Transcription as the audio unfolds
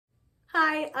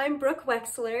Hi, I'm Brooke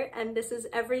Wexler, and this is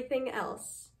Everything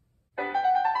Else.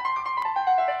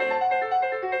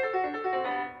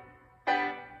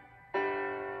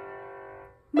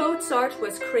 Mozart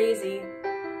was crazy.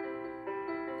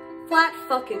 Flat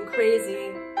fucking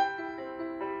crazy.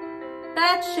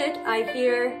 That shit I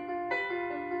hear.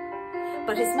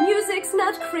 But his music's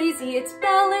not crazy, it's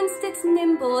balanced, it's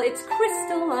nimble, it's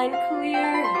crystalline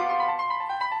clear.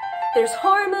 There's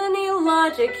harmony,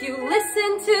 logic, you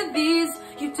listen to these.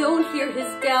 You don't hear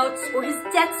his doubts or his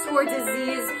debts or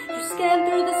disease. You scan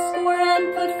through the score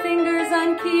and put fingers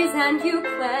on keys and you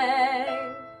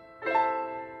play.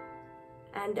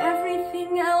 And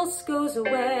everything else goes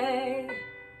away.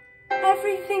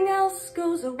 Everything else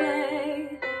goes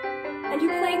away. And you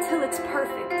play till it's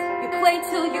perfect. You play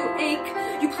till you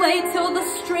ache. You play till the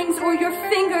strings or your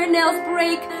fingernails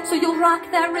break. So you'll rock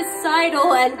that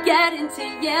recital and get into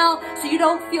Yale. So you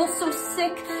don't feel so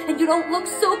sick and you don't look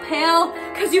so pale.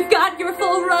 Cause you've got your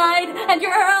full ride and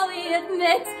you're early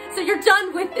admit. So you're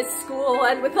done with this school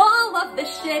and with all of the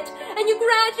shit. And you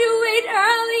graduate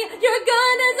early, you're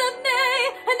gone as of May.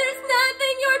 And there's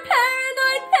nothing your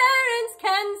paranoid parents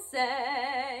can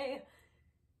say.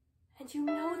 And you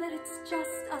know that it's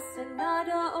just a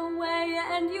sonata away,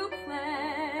 and you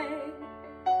play,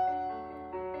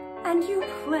 and you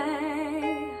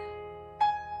play,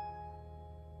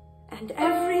 and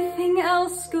everything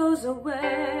else goes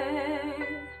away,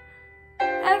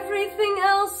 everything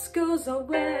else goes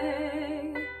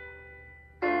away,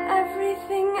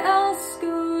 everything else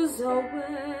goes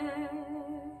away.